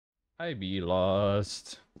I be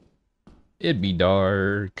lost. It be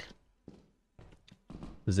dark.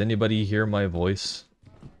 Does anybody hear my voice?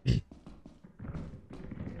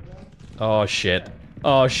 Oh shit.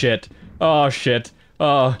 Oh shit. Oh shit.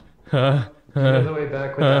 Oh. Go the way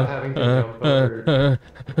back without having to jump over.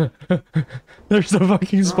 There's the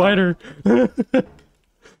fucking spider.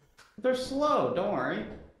 They're slow, don't worry.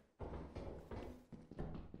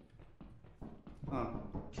 Huh.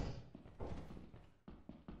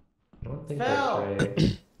 I don't think Fell. that's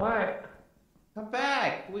right. What? Come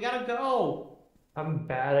back! We gotta go! I'm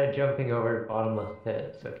bad at jumping over bottomless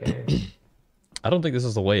pits, okay? I don't think this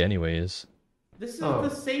is the way anyways. This is Oh. the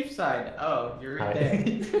safe side. Oh, you're right Hi.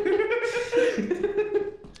 there.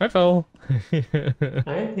 I fell. How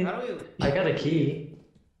do we... I got a key.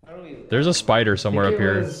 How do we... There's a spider somewhere up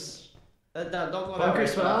here. Don't go that Bunker way.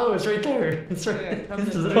 spot. Oh, it's right there. It's right, Yeah, come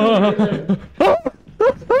it's this way. right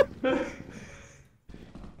there.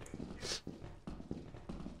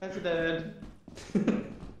 That's dead.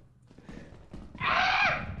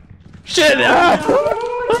 Shit! Ah!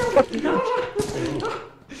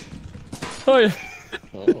 Oh yeah.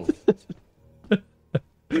 Oh.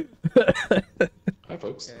 Hi,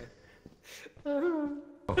 folks.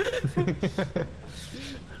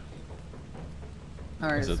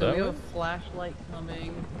 Alright, Is it so that we way? have a flashlight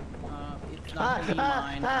coming. It's not gonna be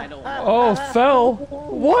mine. I don't want Oh, fell.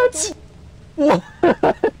 What? What?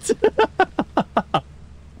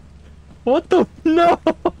 What the? No.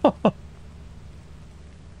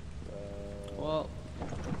 Well.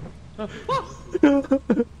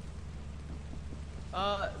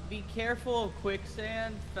 Be careful of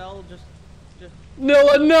quicksand. Fell just.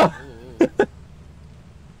 No, no.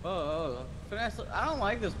 Oh, Vanessa, I don't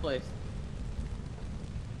like this place.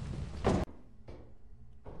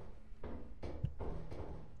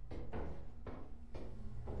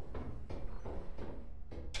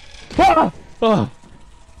 Ah! Oh.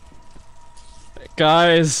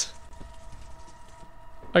 Guys,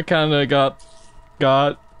 I kinda got.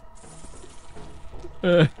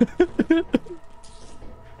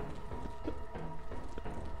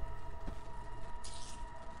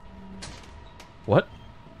 What?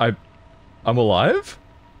 I'm alive?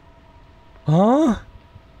 Huh?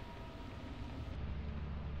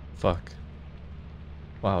 Fuck.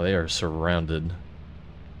 Wow, they are surrounded.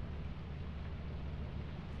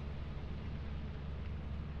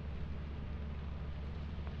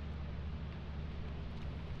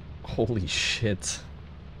 Holy shit.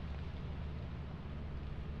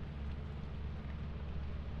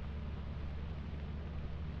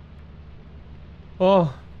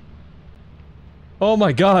 Oh. Oh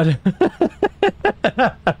my god.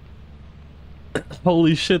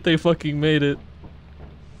 Holy shit, they fucking made it.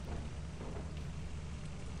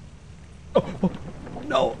 Oh,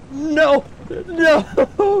 no, no,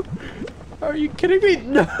 no. Are you kidding me?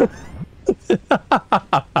 No.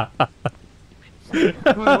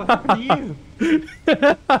 What happened to you?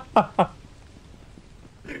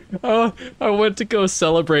 Oh, I went to go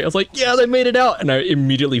celebrate. I was like, yeah, they made it out. And I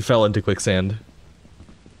immediately fell into quicksand.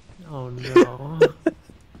 Oh no.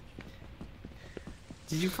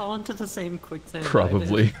 Did you fall into the same quicksand? I did?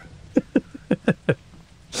 Probably.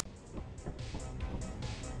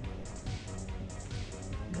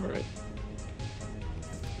 Alright.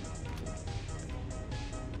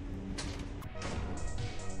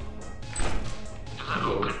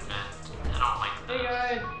 Hey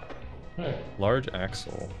guys, Hi. Large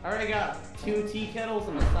axle. I already got 2 tea kettles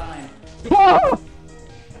and a sign. Ah!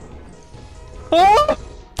 Ah!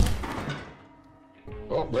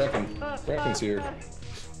 Oh, Bracken. Bracken's here.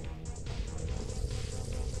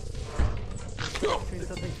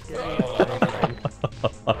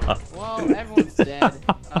 Well, everyone's dead.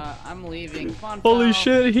 I'm leaving. Come on, Holy Fal.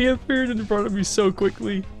 shit, he appeared and brought me so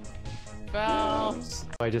quickly. Fal.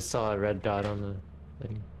 I just saw a red dot on the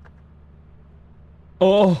thing.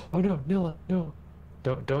 Oh, Oh no, Nilla, no.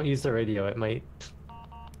 Don't use the radio, it might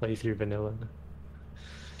play through vanilla.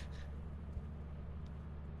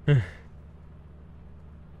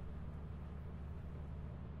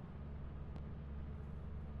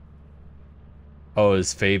 oh,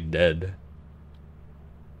 is Fave dead?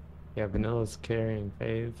 Yeah, vanilla's carrying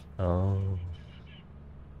Fave. Oh.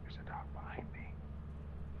 There's a dog behind me.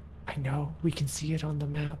 I know, we can see it on the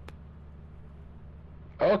map.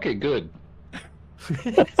 Okay, good.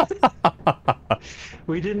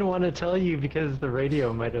 We didn't want to tell you because the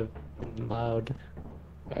radio might have been loud.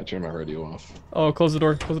 I turned my radio off. Oh, close the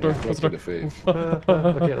door, close the door, close the Look door. at the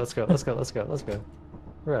fave. Okay, let's go, let's go, let's go, let's go.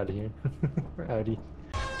 We're out of here. We're outie.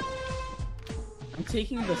 I'm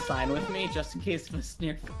taking the sign with me just in case Miss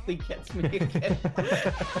Nearly gets me again.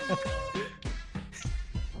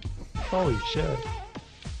 Holy shit.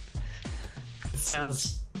 It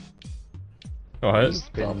sounds What?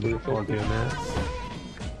 spinning while doing that.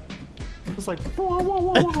 It was like, whoa,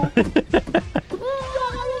 whoa, whoa,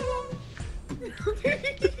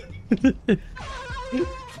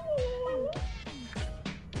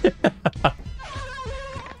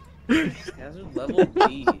 Hazard level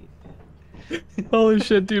B. Holy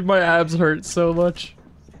shit, dude, my abs hurt so much.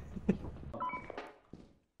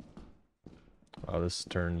 Wow, this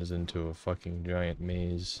turns into a fucking giant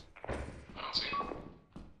maze.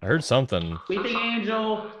 I heard something. Weeping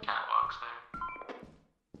Angel. Catwalks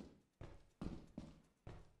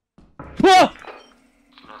there. Ah!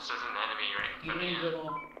 This is an enemy right in front Weeping of you.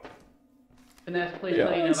 Angel. Finesse, please Yeah,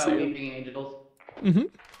 let you I know see about him. Weeping Angels. Mm-hmm.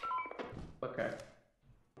 Okay.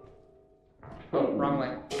 Oh, wrong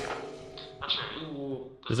way. Actually, Ooh.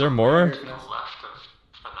 Is there more? to the left of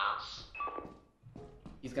Finesse.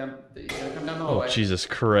 He's gonna come down the Oh, hallway. Jesus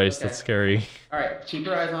Christ, Okay. that's scary. Alright, keep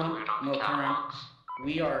your eyes on We him. don't No, the turn around. catwalks.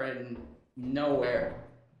 We are in nowhere.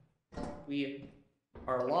 We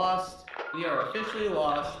are lost. We are officially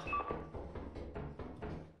lost.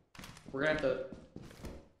 We're gonna have to.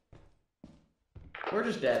 We're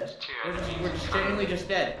just dead. We're just genuinely just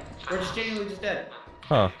dead. We're just genuinely just dead.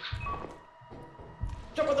 Huh.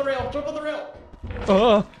 Jump on the rail! Jump on the rail! Oh!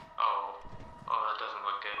 Oh, that doesn't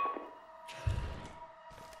look good.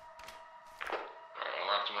 Alright, I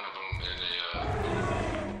locked one of them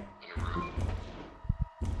in a room.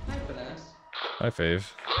 Hi, Finesse. Hi, Fave.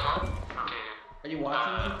 Okay. Are you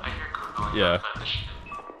watching me? I hear gurgling Yeah. outside the ship.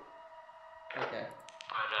 Okay.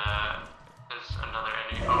 But, there's another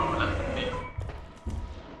enemy. Oh, that's me.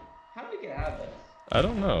 How do we get out of this? I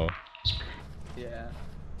don't know. Yeah.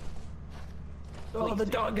 Oh, the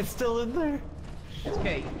dog is still in there. It's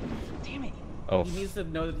okay. Damn it. Oh, He needs to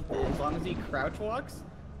know that as long as he crouch walks,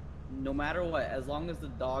 no matter what, as long as the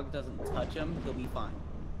dog doesn't touch him, he'll be fine.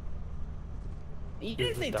 Even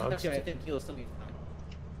if they the dog touch him, I think he'll still be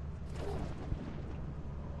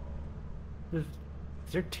fine.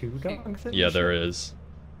 Is there two dogs in yeah, the there ship? is.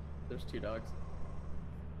 There's two dogs.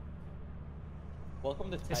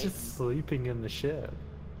 Welcome to It's Titan. just sleeping in the ship.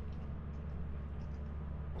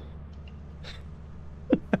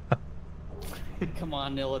 Come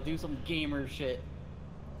on, Nilla, do some gamer shit.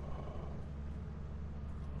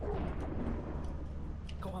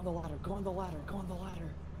 Go on the ladder, go on the ladder, go on the ladder.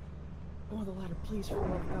 Go on the ladder, please, for the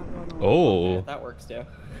love of God, no. Oh. Okay, that works too.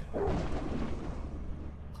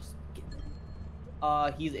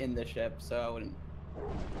 He's in the ship, so I wouldn't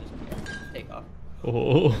just take off.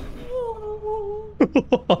 Oh.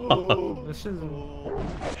 This is.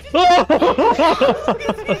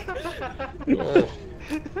 Oh,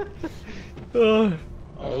 Oh,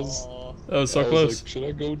 I was, that was so I was close. like, should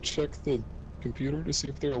I go check the computer to see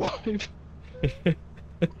if they're alive?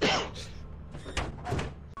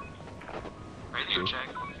 Radio check.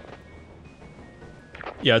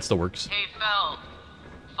 Yeah, it still works. Hey, Fel.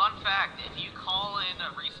 Fun fact, if you call in a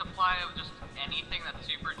resupply of just anything that's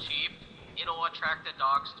super cheap, it'll attract the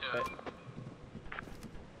dogs to it.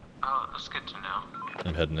 Oh, that's good to know.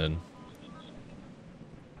 I'm heading in.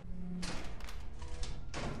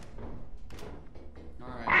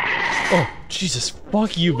 Alright. Oh, Jesus,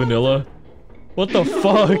 fuck you, Vanilla. What the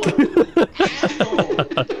fuck?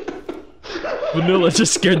 Vanilla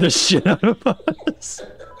just scared the shit out of us.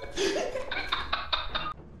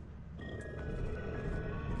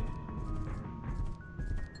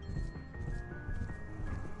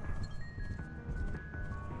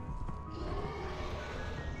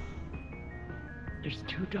 There's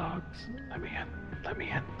two dogs. Let me in. Let me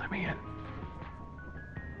in. Let me in.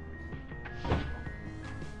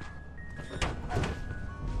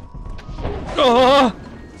 Oh!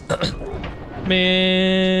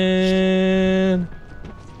 Man.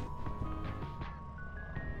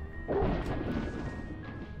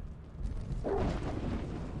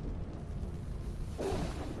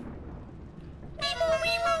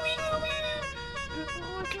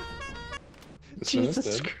 Is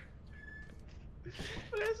Jesus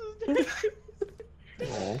Finesse dead?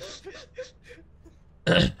 Aw.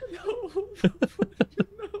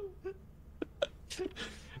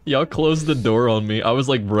 Y'all closed the door on me. I was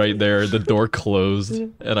like right there. The door closed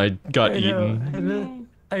and I got I know. eaten. And then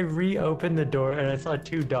I reopened the door and I saw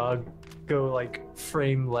two dogs go like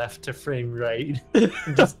frame left to frame right.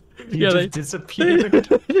 And just, Yeah, just they disappeared.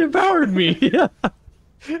 they devoured me. Yeah.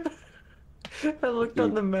 I looked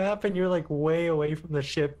on the map and you're like way away from the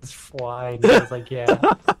ship, just flying. I was like, yeah,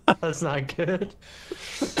 that's not good.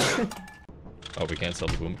 Oh, we can't sell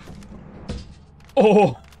the boom.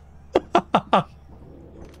 Oh!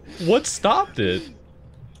 What stopped it?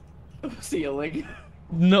 Ceiling.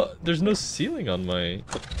 No, there's no ceiling on my...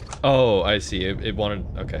 Oh, I see. It wanted...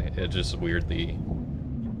 Okay, it just weirdly...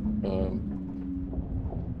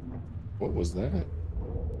 What was that?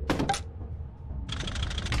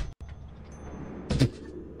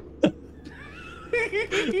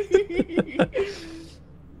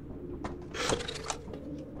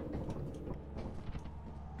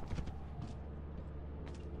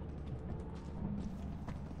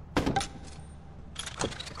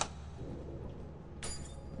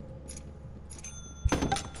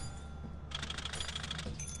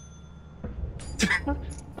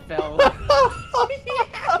 Fell.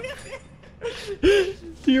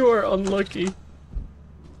 You are unlucky.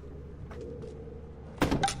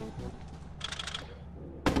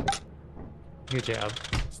 Good job.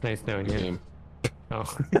 It's nice knowing Good you. game.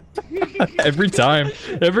 Oh. Every time.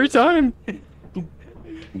 Every time.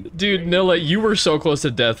 Dude, Nilla, you were so close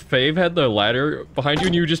to death. Fave had the ladder behind you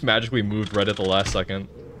and you just magically moved right at the last second.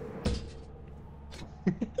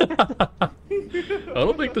 I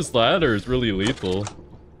don't think this ladder is really lethal.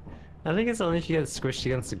 I think it's only if you get squished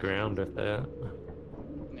against the ground with it.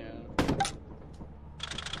 Yeah.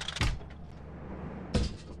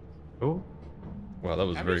 Oh. Wow, that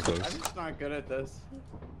was very I'm close. just not good at this.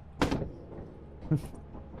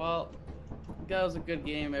 Well, that was a good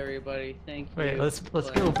game, everybody. Thank you. Wait, let's for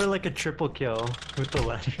go for like a triple kill with the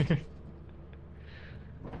ladder.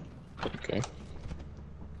 Okay.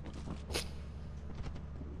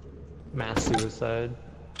 Mass suicide.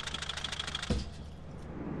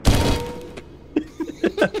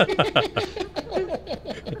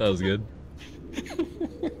 That was good.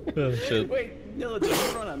 Oh shit. Wait, no, did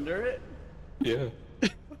you run under it? Yeah.